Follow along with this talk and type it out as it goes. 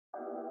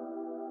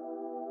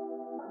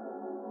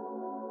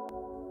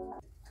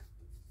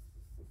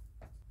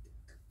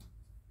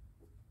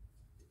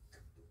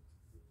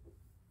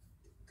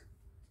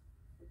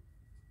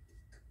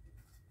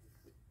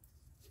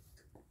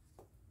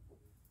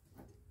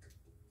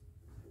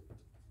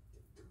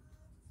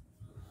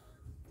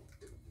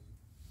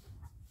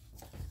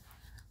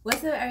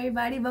What's up,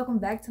 everybody? Welcome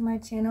back to my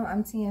channel.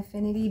 I'm T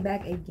Infinity,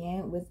 back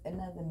again with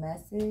another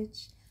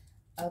message.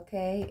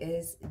 Okay,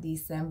 it's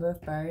December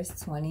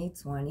 1st,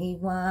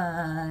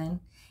 2021.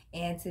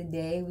 And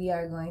today we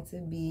are going to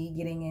be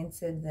getting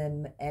into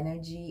the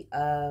energy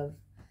of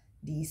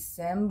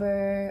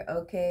December,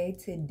 okay,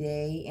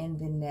 today and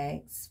the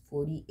next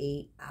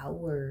 48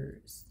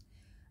 hours.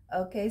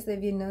 Okay, so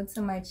if you're new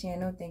to my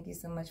channel, thank you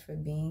so much for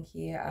being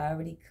here. I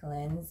already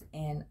cleansed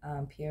and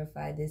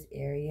purified this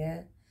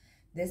area.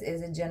 This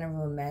is a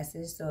general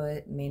message, so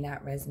it may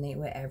not resonate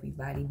with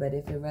everybody, but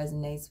if it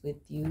resonates with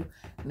you,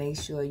 make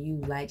sure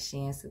you like,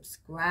 share, and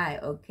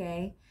subscribe,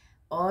 okay?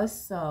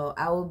 Also,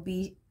 I will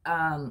be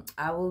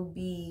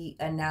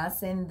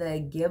announcing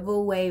the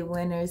giveaway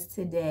winners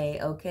today,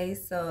 okay?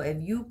 So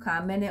if you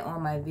commented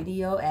on my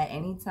video at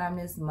any time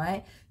this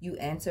month, you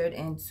entered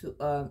into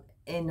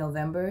in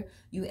November,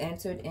 you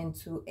entered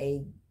into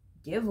a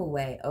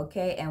giveaway,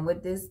 okay? And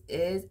what this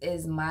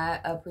is my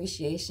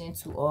appreciation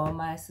to all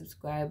my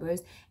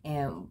subscribers,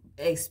 and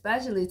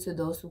especially to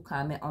those who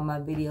comment on my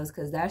videos,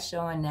 because that's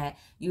showing that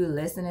you're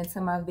listening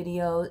to my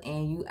videos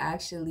and you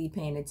actually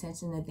paying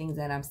attention to things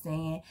that I'm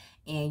saying,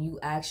 and you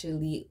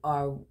actually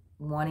are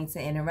wanting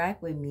to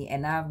interact with me,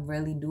 and I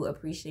really do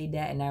appreciate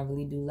that, and I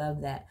really do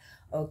love that.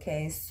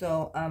 Okay,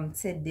 so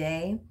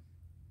today,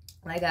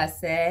 like I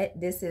said,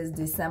 this is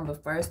December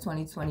 1st,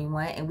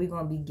 2021, and we're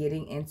going to be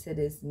getting into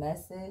this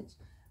message,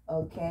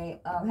 okay?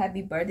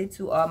 Happy birthday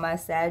to all my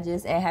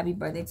Sagittarius, and happy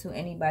birthday to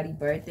anybody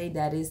birthday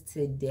that is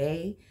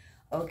today,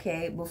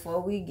 okay? Before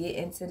we get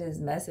into this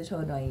message,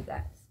 hold on, you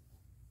guys.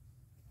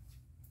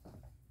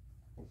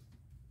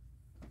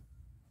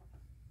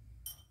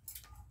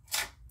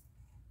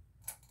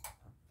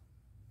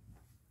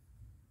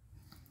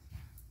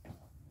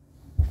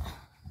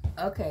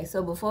 Okay,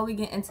 so before we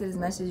get into this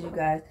message, you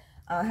guys,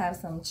 I'll have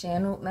some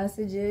channel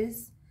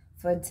messages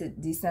for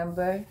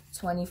December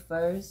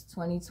 21st,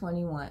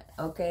 2021,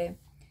 okay?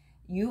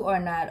 You are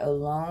not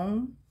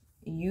alone.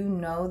 You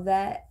know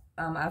that.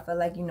 I feel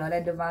like you know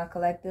that, Divine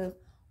Collective.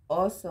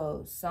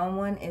 Also,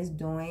 someone is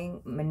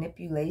doing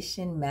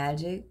manipulation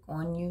magic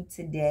on you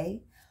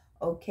today,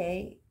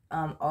 okay?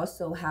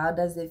 Also, how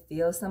does it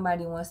feel?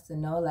 Somebody wants to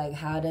know, like,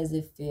 how does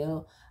it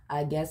feel,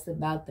 I guess,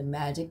 about the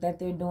magic that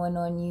they're doing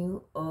on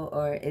you?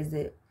 Or is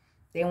it,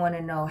 they want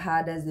to know,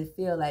 how does it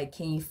feel? Like,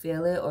 can you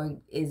feel it? Or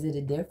is it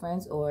a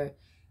difference? Or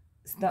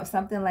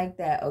something like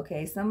that,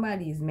 okay?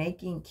 Somebody's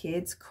making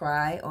kids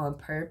cry on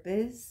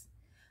purpose,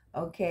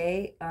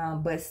 okay?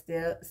 But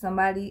still,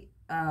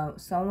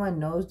 someone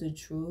knows the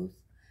truth,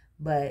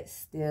 but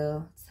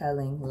still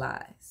telling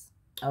lies,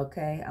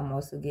 okay? I'm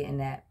also getting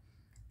that.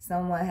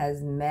 Someone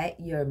has met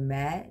your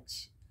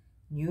match,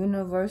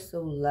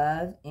 universal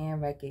love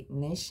and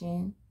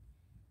recognition,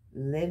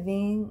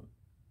 living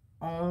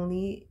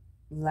lonely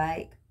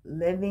like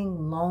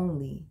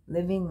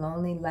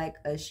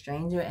a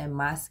stranger in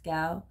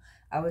Moscow.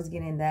 I was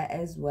getting that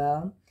as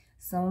well.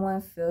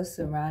 Someone feels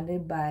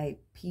surrounded by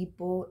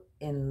people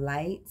and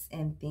lights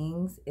and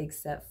things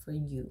except for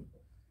you,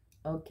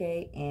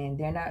 okay? And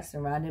they're not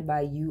surrounded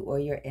by you or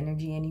your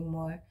energy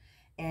anymore.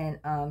 And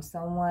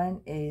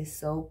someone is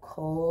so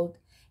cold,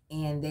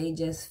 and they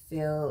just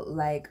feel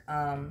like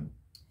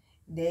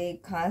they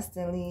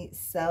constantly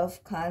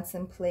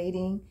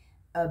self-contemplating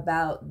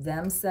about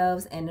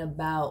themselves and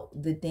about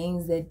the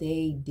things that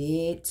they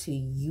did to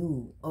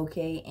you,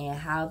 okay? And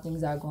how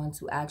things are going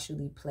to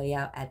actually play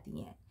out at the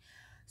end.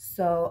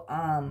 So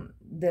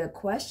the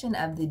question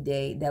of the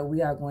day that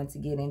we are going to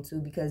get into,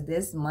 because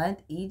this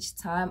month, each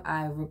time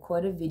I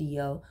record a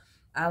video,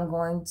 I'm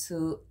going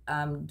to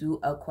do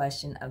a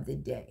question of the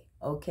day,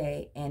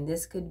 okay? And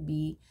this could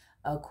be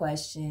a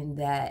question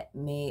that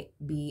may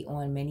be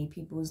on many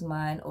people's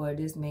mind, or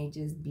this may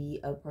just be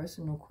a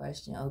personal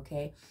question,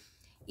 okay?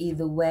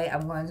 Either way,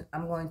 I'm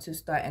going to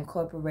start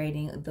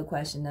incorporating the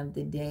question of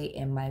the day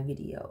in my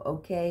video,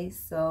 okay?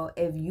 So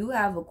if you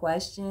have a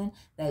question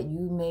that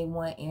you may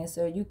want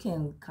answered, you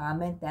can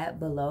comment that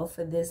below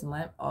for this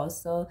month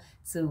also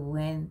to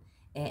win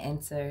and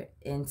enter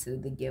into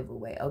the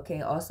giveaway,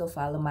 okay? Also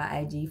follow my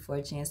IG for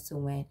a chance to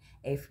win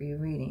a free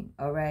reading,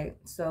 all right?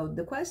 So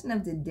the question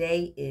of the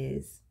day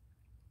is,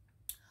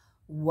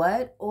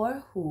 what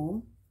or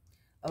who,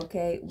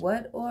 okay,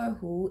 what or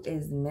who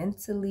is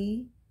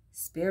mentally,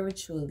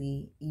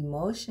 spiritually,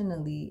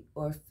 emotionally,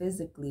 or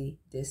physically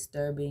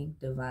disturbing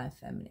Divine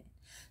Feminine?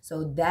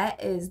 So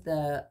that is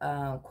the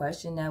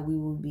question that we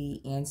will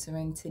be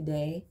answering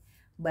today.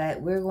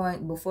 But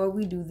before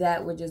we do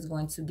that, we're just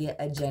going to get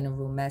a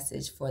general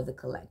message for the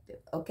collective,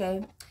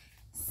 okay?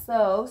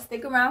 So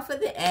stick around for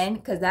the end,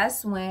 because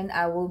that's when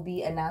I will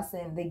be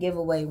announcing the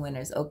giveaway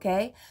winners,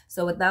 okay?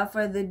 So without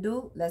further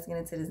ado, let's get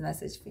into this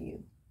message for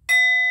you.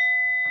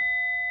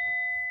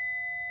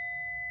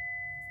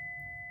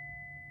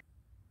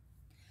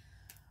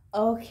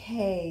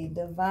 Okay,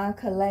 Divine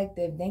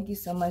Collective, thank you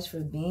so much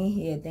for being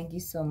here. Thank you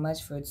so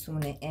much for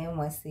tuning in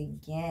once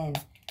again.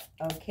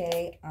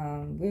 Okay,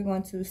 we're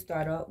going to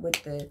start off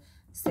with the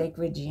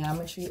Sacred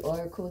Geometry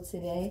Oracle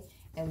today,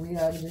 and we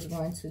are just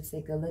going to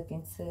take a look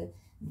into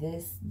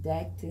this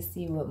deck to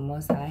see what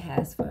Most High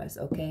has for us,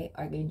 okay?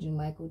 Archangel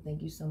Michael,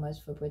 thank you so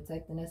much for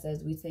protecting us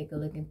as we take a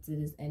look into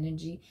this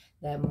energy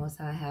that Most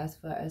High has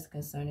for us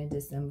concerning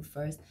December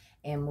 1st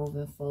and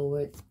moving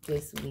forward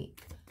this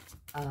week.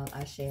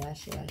 Ashe,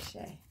 ashe,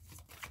 ashe.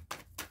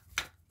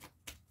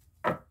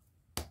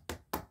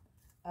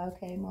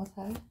 Okay, Most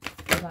High,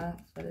 divine,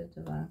 for the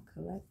divine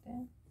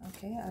collective.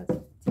 Okay, I'll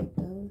take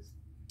those.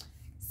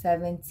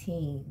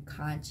 17,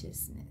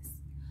 consciousness.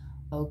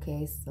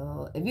 Okay,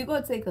 so if you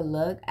go take a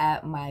look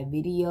at my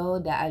video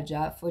that I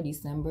dropped for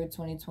December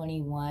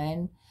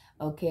 2021,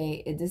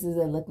 okay, this is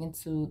a look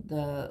into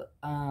the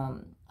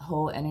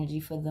whole energy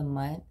for the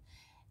month.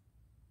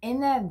 In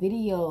that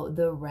video,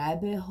 the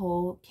rabbit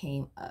hole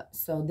came up.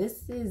 So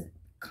this is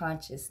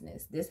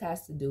consciousness. This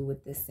has to do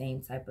with the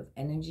same type of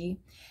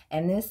energy.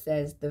 And this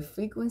says the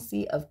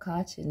frequency of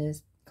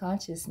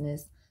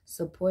consciousness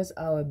supports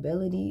our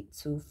ability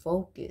to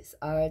focus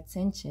our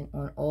attention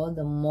on all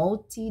the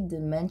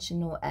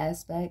multi-dimensional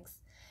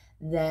aspects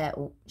that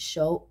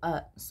show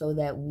up so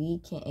that we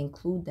can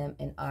include them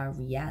in our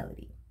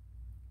reality.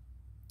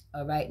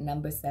 All right,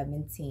 number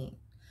 17.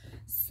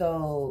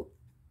 So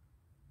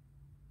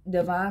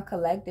divine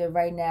collective,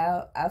 right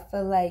now, I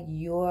feel like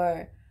you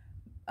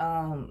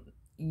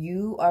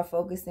are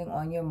focusing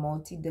on your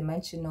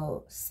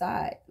multi-dimensional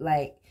side.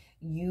 Like,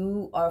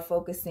 you are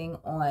focusing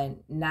on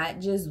not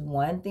just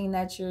one thing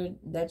that you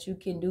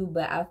can do,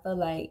 but I feel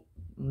like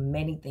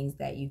many things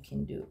that you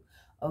can do.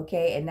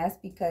 Okay, and that's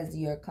because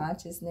your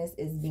consciousness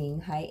is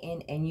being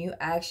heightened and you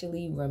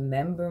actually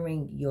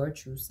remembering your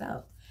true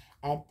self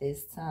at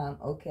this time.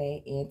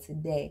 Okay, and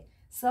today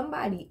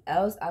somebody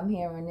else, I'm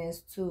hearing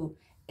this too,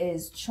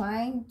 is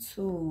trying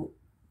to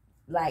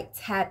like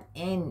tap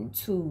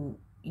into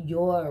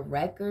your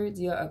records,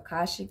 your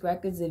Akashic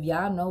records. If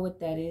y'all know what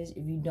that is,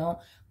 if you don't,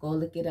 go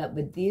look it up.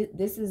 But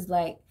this is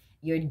like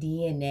your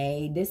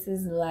DNA. This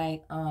is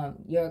like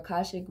your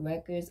Akashic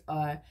records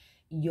are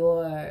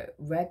your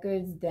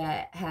records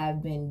that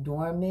have been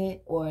dormant,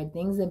 or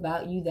things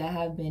about you that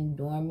have been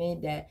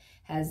dormant, that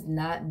has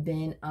not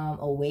been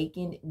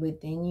awakened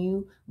within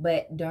you.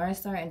 But during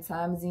certain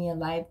times in your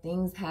life,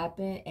 things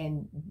happen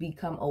and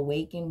become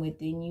awakened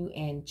within you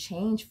and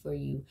change for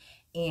you.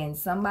 And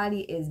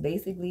somebody is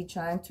basically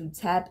trying to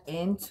tap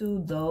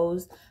into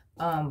those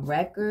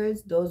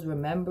records, those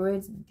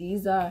remembrance.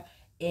 These are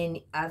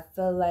in, I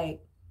feel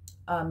like,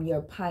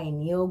 your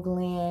pineal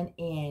gland,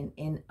 and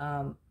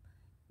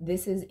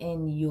this is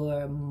in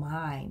your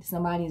mind.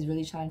 Somebody is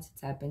really trying to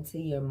tap into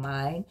your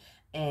mind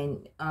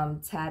and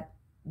tap,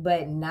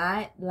 but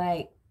not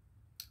like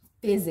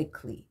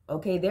physically.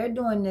 Okay, they're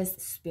doing this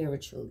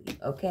spiritually.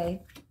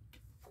 Okay,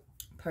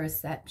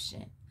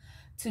 perception.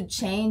 To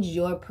change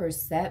your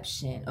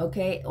perception,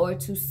 okay, or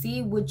to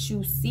see what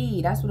you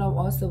see. That's what I'm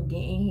also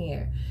getting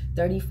here.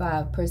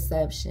 35,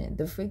 perception.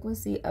 The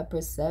frequency of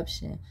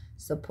perception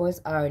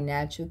supports our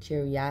natural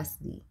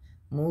curiosity,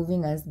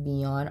 moving us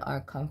beyond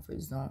our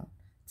comfort zone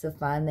to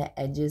find the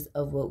edges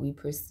of what we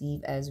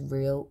perceive as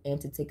real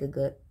and to take a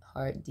good,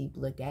 hard, deep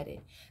look at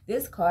it.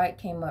 This card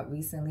came up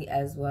recently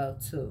as well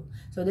too.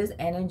 So this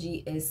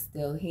energy is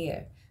still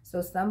here.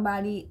 So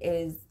somebody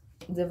is,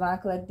 divine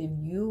collective,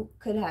 you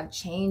could have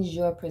changed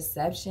your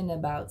perception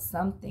about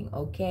something,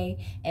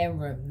 okay, and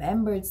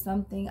remembered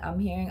something, I'm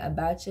hearing,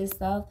 about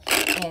yourself,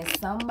 and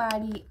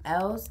somebody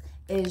else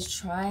is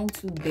trying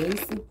to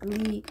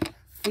basically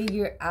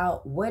figure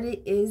out what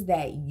it is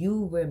that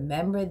you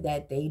remember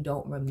that they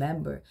don't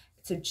remember,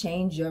 to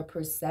change your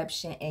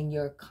perception and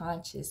your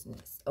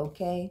consciousness,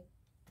 okay?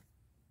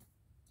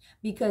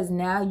 Because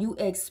now you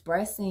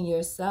expressing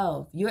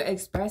yourself, you're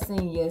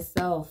expressing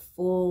yourself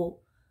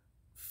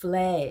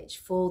full-fledged,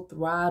 full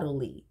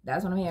throttledly.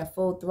 That's what I'm hearing,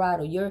 full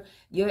throttle.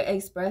 You're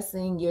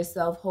expressing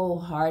yourself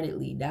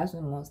wholeheartedly. That's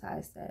what Most High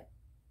said.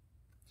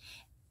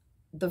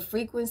 The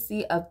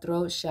frequency of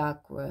throat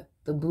chakra,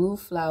 the blue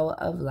flower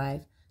of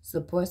life,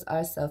 supports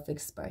our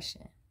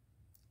self-expression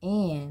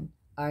and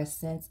our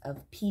sense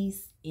of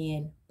peace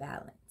and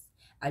balance.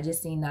 I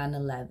just seen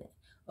 9/11.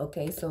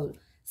 Okay, so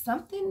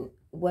something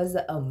was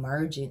an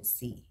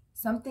emergency.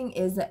 Something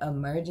is an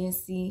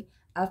emergency,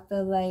 I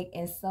feel like,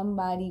 and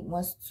somebody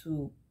wants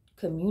to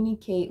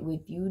communicate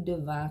with you,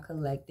 divine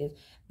collective,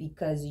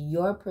 because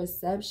your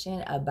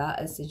perception about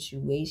a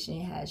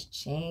situation has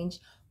changed,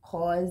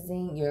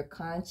 causing your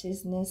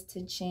consciousness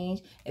to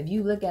change. If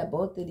you look at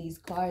both of these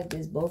cards,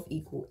 this both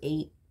equal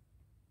 8.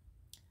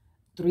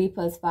 3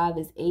 plus 5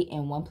 is 8,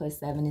 and 1 plus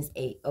 7 is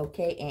 8.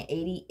 Okay, and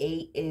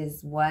 88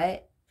 is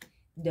what?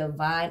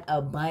 Divine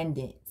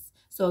abundance.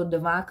 So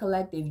divine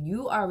collective,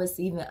 you are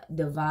receiving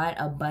divine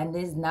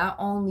abundance, not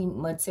only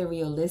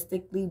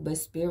materialistically, but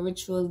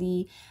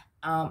spiritually.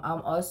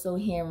 I'm also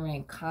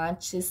hearing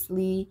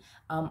consciously.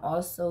 I'm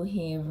also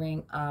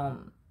hearing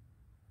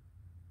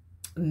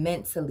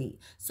mentally.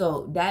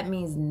 So that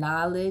means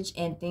knowledge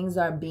and things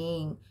are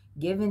being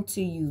given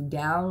to you.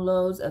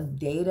 Downloads of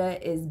data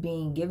is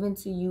being given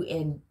to you,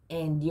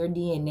 and your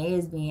DNA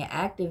is being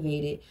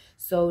activated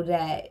so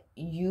that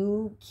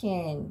you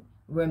can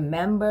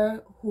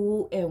remember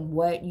who and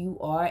what you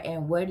are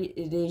and what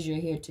it is you're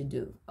here to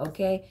do.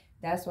 Okay,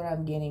 that's what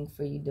I'm getting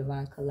for you,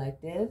 Divine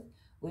Collective,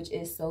 which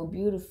is so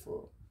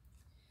beautiful.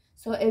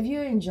 So if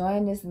you're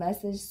enjoying this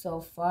message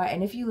so far,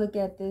 and if you look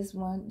at this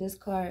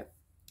card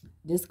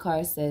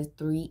says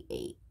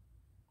 3-8.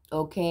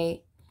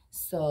 Okay,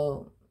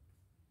 so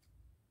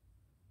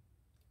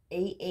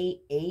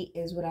 888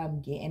 is what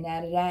I'm getting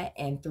out of that,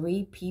 and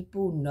 3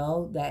 people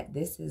know that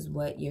this is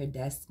what your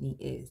destiny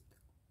is,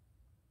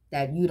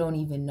 that you don't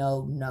even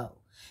know.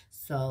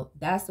 So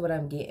that's what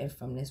I'm getting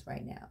from this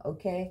right now.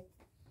 Okay,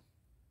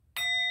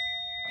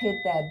 hit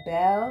that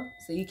bell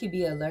so you can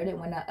be alerted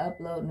when I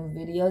upload new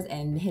videos,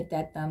 and hit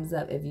that thumbs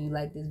up if you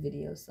like this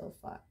video so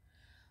far.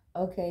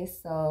 Okay,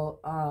 so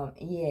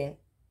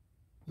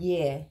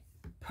yeah,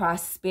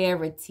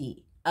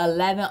 prosperity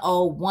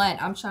 1101.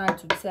 I'm trying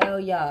to tell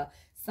y'all,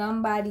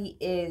 somebody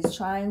is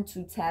trying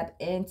to tap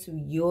into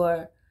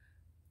your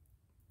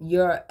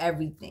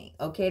everything.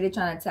 Okay, they're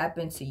trying to tap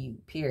into you,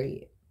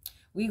 period.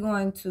 We're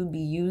going to be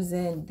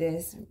using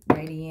this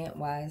Radiant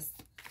Wise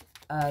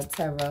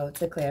Tarot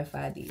to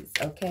clarify these.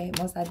 Okay,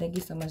 Most High, thank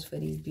you so much for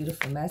these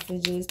beautiful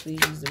messages. Please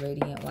use the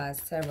Radiant Wise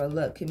Tarot.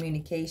 Look,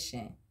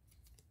 communication.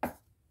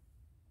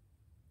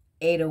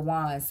 8 of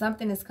Wands.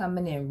 Something is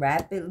coming in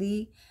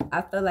rapidly.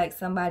 I feel like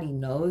somebody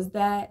knows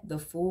that, the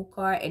Fool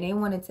card, and they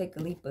want to take a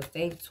leap of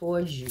faith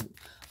towards you.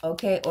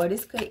 Okay, or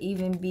this could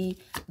even be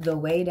the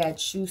way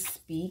that you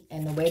speak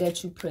and the way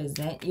that you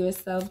present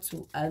yourself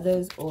to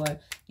others, or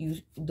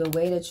the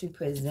way that you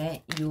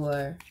present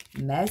your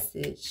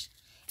message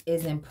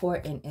is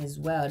important as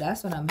well.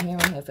 That's what I'm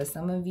hearing here for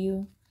some of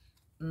you.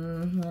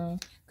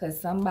 Because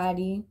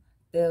somebody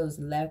feels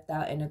left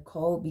out in the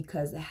cold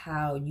because of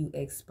how you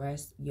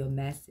express your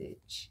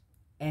message,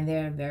 and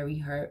they're very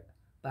hurt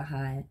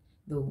behind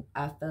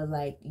I feel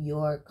like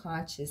your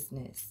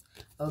consciousness.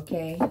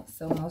 Okay,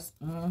 so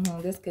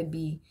this could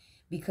be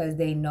because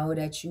they know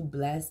that you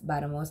blessed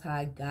by the Most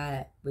High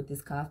God with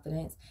this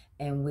confidence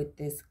and with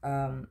this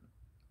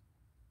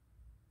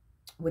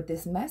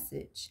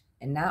message.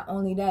 And not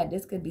only that,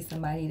 this could be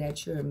somebody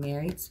that you're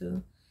married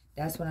to.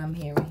 That's what I'm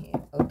hearing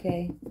here.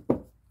 Okay,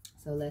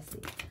 so let's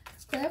see.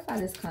 Clarify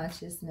this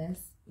consciousness,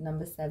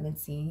 number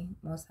 17.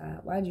 Most High,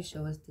 why'd you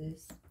show us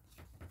this?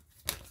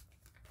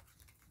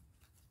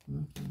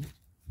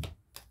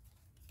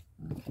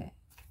 Okay,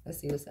 let's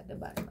see what's at the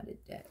bottom of the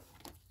deck.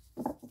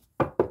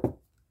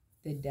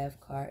 The Death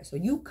card. So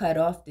you cut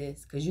off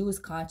this because you was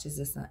conscious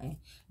of something.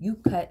 You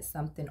cut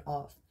something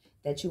off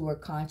that you were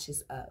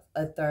conscious of,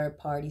 a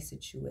third-party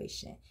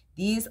situation.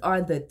 These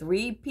are the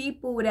 3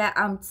 people that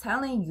I'm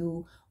telling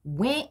you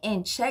went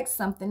and checked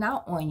something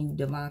out on you,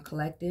 Divine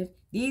Collective.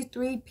 These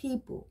 3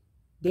 people,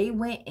 they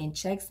went and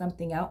checked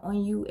something out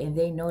on you, and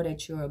they know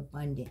that you're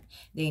abundant.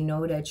 They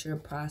know that you're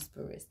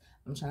prosperous.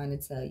 I'm trying to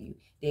tell you.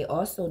 They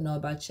also know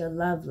about your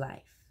love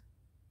life.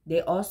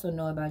 They also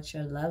know about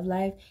your love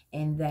life,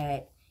 and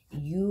that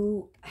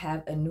you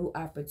have a new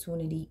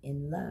opportunity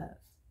in love.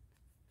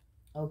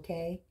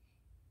 Okay?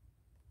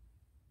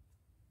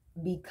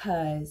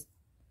 Because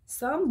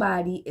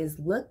somebody is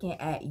looking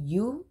at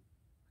you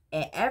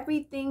and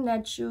everything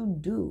that you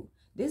do.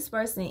 This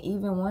person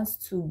even wants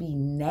to be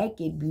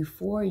naked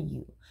before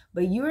you,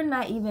 but you're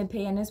not even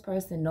paying this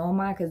person no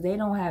mind because they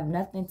don't have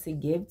nothing to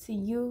give to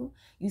you.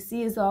 You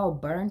see, it's all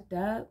burnt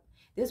up.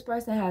 This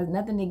person has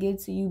nothing to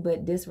give to you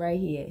but this right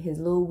here, his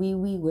little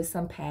wee-wee with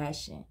some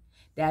passion.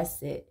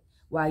 That's it.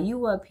 While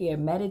you up here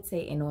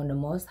meditating on the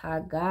Most High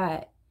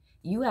God,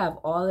 you have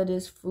all of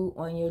this fruit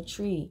on your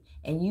tree.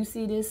 And you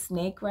see this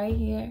snake right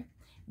here?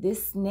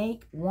 This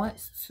snake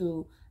wants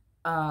to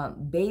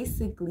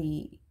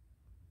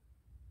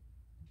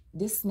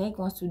this snake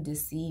wants to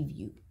deceive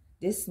you.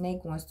 This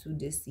snake wants to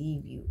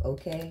deceive you,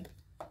 okay?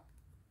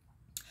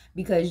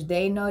 Because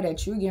they know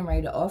that you're getting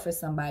ready to offer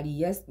somebody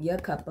your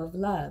cup of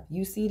love.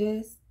 You see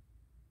this?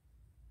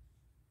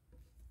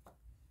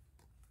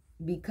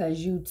 Because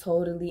you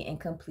totally and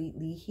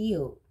completely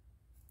healed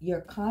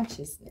your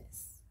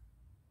consciousness.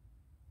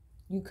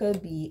 You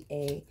could be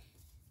a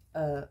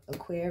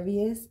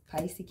Aquarius,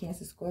 Pisces,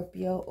 Cancer,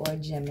 Scorpio, or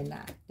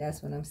Gemini.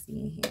 That's what I'm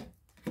seeing here.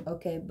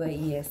 Okay, but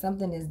yeah,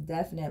 something is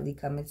definitely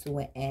coming to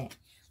an end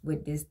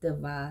with this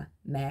divine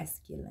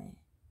masculine.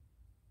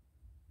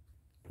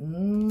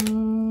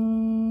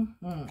 And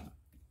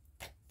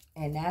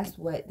that's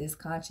what this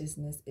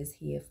consciousness is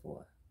here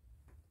for.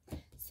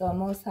 So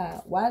Most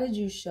High, why did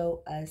you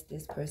show us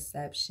this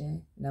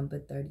perception, number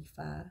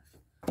 35?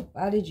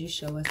 Why did you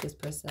show us this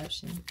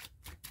perception?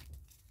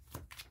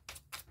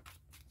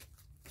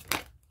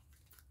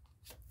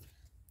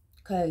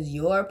 Because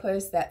your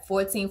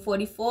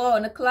 1444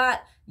 on the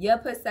clock, your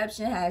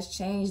perception has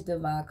changed,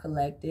 Divine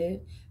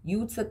Collective.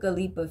 You took a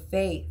leap of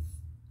faith,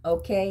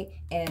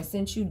 okay? And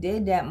since you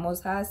did that,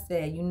 Most High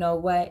said, you know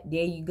what?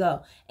 There you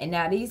go. And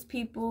now these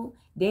people,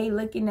 they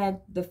looking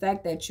at the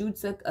fact that you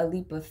took a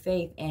leap of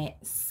faith and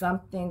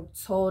something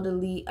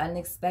totally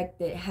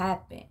unexpected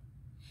happened.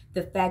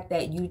 The fact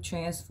that you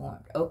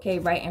transformed, okay,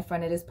 right in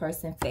front of this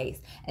person's face.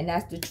 And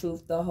that's the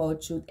truth, the whole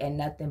truth, and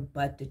nothing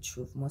but the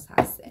truth, Most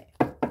High said.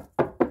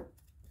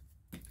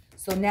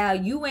 So now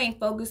you ain't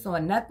focused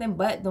on nothing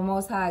but the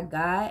Most High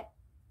God,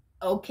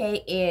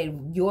 okay,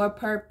 and your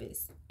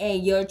purpose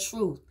and your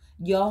truth,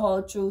 your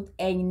whole truth,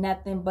 and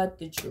nothing but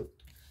the truth.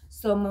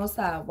 So Most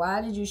High,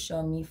 why did you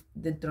show me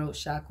the throat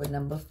chakra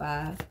number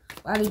 5?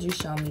 Why did you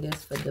show me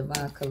this for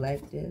Divine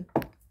Collective?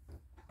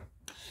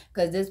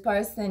 Because this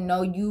person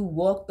know you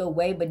walked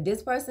away, but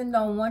this person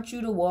don't want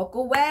you to walk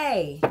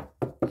away.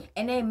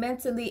 And they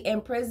mentally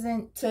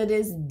imprisoned to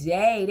this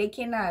day. They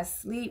cannot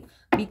sleep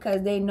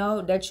because they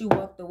know that you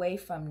walked away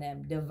from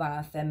them,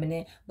 Divine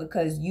Feminine,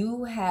 because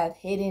you have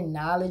hidden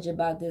knowledge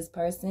about this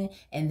person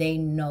and they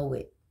know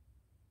it.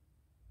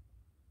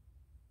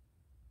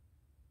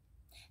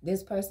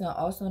 This person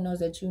also knows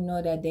that you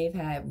know that they've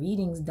had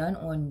readings done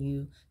on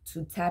you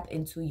to tap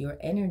into your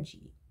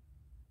energy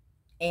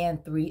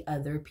and 3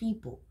 other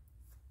people.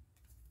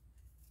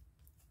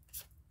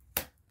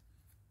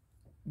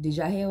 Did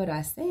y'all hear what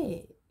I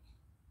said?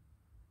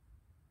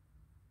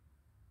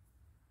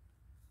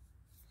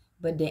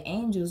 But the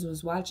angels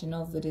was watching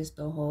over this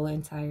the whole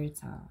entire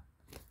time.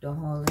 The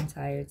whole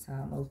entire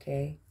time,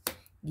 okay?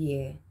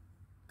 Yeah.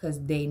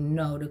 Because they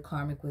know the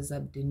karmic was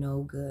up to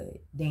no good.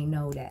 They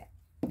know that.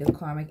 The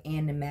karmic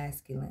and the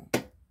masculine.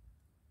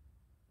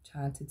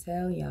 Trying to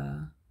tell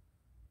y'all.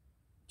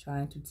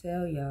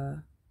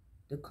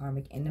 The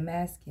karmic and the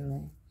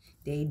masculine.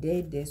 They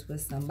did this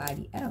with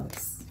somebody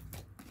else.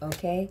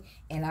 Okay?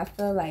 And I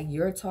feel like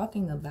you're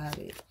talking about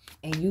it.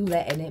 And you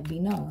letting it be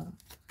known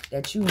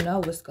that you know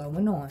what's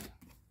going on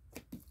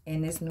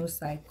in this new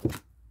cycle.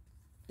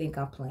 Think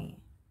I'm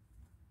playing.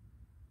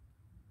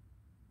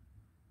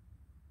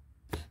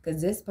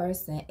 Because this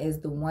person is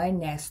the one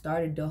that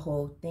started the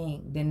whole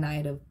thing.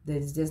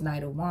 This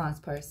Knight of Wands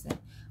person.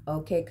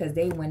 Okay, because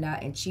they went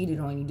out and cheated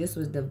on you. This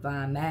was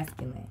Divine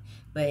Masculine.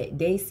 But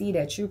they see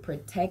that you're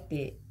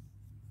protected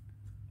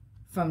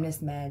from this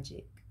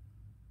magic.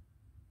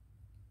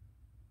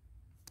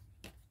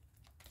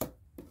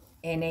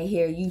 And they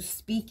hear you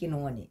speaking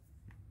on it.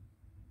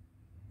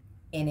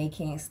 And they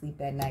can't sleep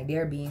at night.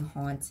 They're being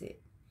haunted.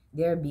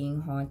 They're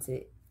being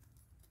haunted.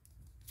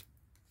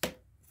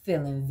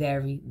 Feeling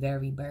very,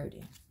 very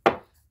burdened.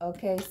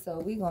 Okay, so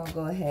we're going to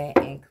go ahead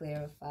and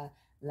clarify.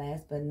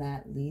 Last but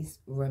not least,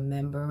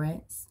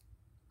 remembrance.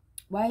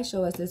 Why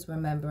show us this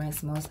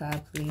remembrance, Most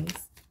High,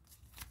 please?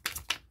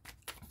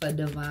 For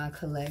Divine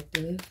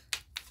Collective.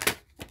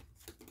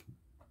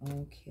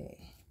 Okay.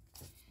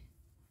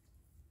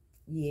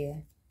 Yeah.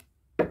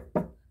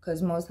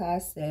 Because Most High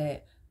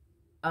said,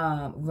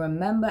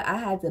 remember, I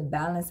had to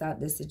balance out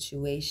the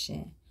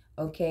situation.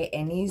 Okay,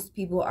 and these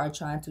people are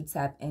trying to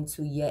tap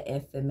into your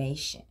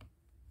information.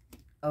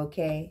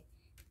 Okay.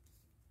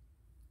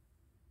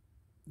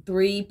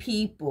 3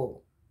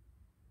 people.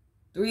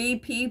 3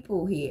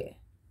 people here.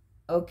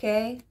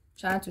 Okay.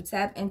 Trying to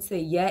tap into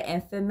your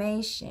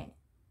information.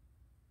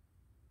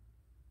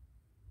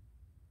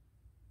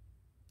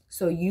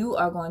 So you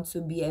are going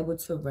to be able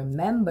to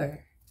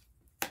remember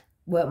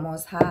what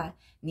Most High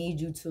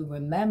needs you to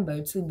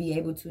remember to be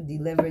able to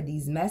deliver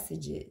these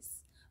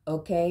messages.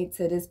 Okay,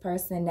 to this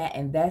person that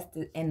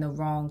invested in the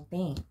wrong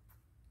thing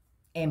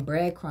and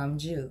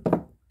breadcrumbed you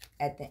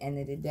at the end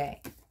of the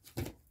day.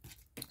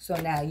 So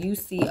now you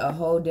see a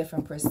whole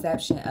different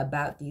perception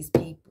about these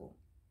people.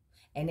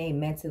 And they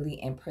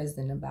mentally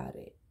imprisoned about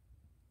it.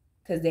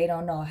 Because they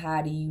don't know,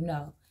 how do you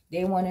know?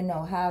 They want to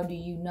know, how do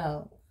you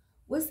know?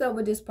 What's up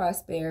with this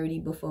prosperity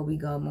before we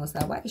go, Most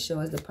High? Why can you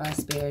show us the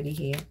prosperity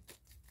here?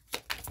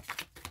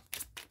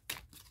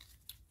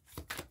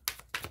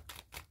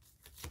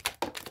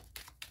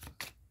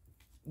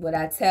 What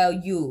I tell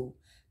you,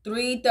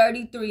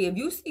 333. If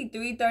you see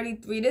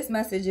 333, this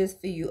message is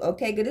for you.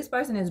 Okay, because this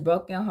person is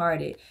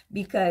brokenhearted.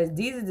 Because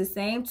these are the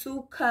same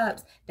 2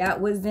 cups that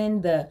was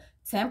in the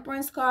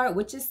Temperance card,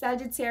 which is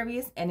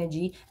Sagittarius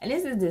energy. And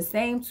this is the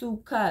same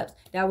 2 cups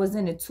that was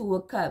in the 2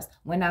 of Cups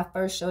when I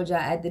first showed y'all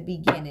at the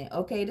beginning.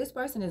 Okay, this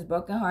person is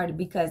brokenhearted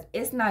because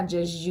it's not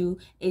just you.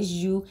 It's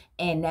you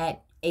and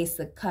that Ace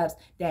of Cups,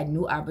 that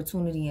new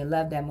opportunity and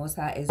love that Most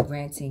High is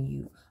granting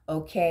you.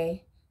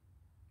 Okay.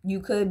 You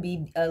could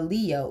be a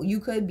Leo. You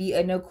could be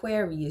an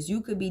Aquarius.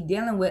 You could be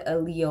dealing with a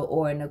Leo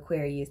or an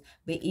Aquarius.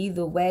 But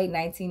either way,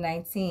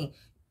 1919,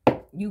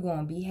 you're going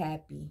to be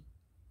happy.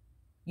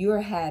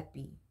 You're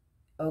happy.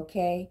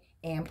 Okay?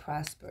 And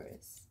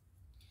prosperous.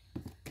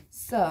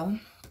 So,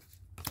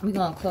 we're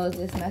going to close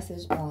this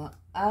message on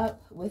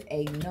up with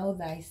a know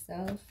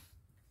thyself.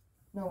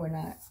 No, we're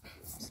not.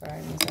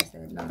 Sorry, I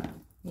said no.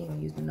 You ain't going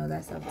to use the know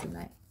thyself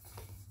tonight.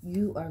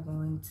 You are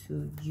going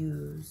to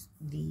use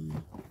the...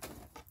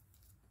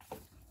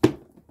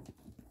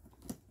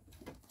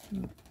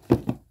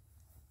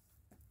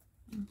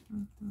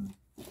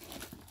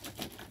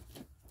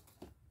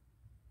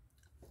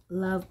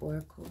 Love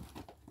Oracle.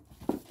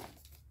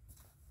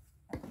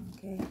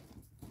 Okay,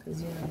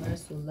 because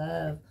universal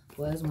love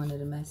was one of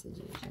the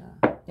messages,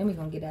 y'all. Then we're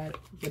gonna get up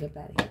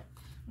out of here.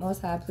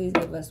 Most High, please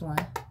give us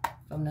one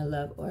from the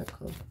Love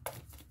Oracle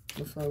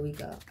before we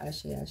go.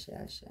 Ashe, ashe,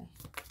 ashe.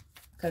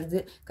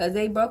 Because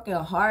they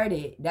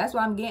broken-hearted. That's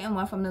why I'm getting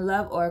one from the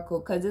Love Oracle.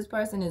 Because this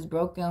person is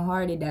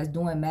broken-hearted that's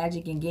doing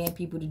magic and getting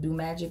people to do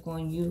magic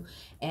on you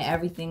and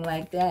everything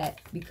like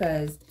that.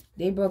 Because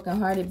they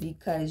broken-hearted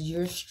because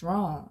you're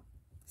strong.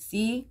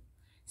 See?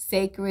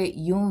 Sacred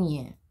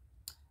union.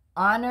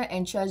 Honor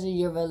and treasure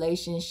your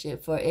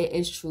relationship, for it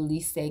is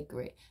truly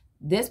sacred.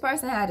 This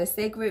person had a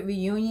sacred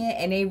reunion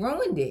and they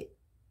ruined it.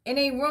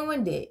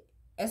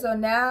 And so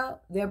now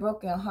they're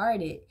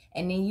brokenhearted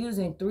and they're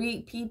using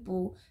 3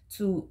 people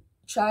to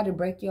try to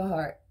break your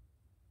heart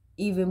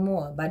even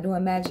more by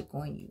doing magic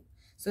on you.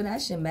 So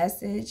that's your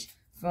message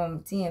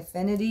from T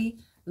Infinity.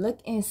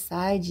 Look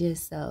inside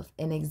yourself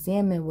and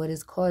examine what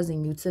is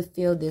causing you to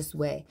feel this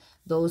way.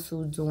 Those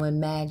who doing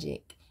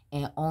magic,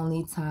 and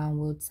only time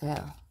will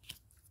tell.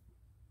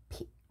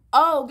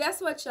 Oh,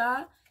 guess what,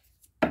 y'all?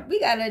 We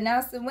got to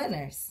announce the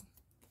winners.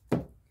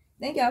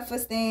 Thank y'all for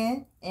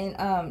staying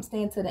and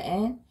staying to the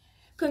end.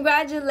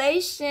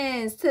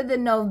 Congratulations to the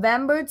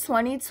November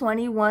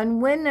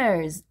 2021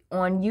 winners.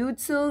 On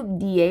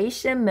YouTube,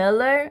 Deaisha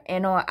Miller,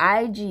 and on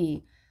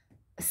IG,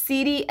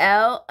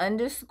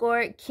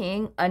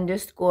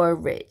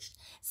 CDL_King_Rich.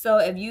 So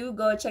if you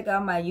go check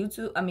out my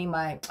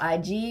my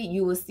IG,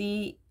 you will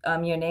see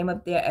your name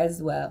up there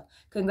as well.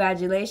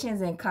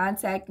 Congratulations, and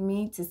contact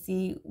me to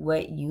see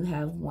what you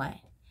have won.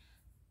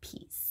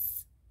 Peace.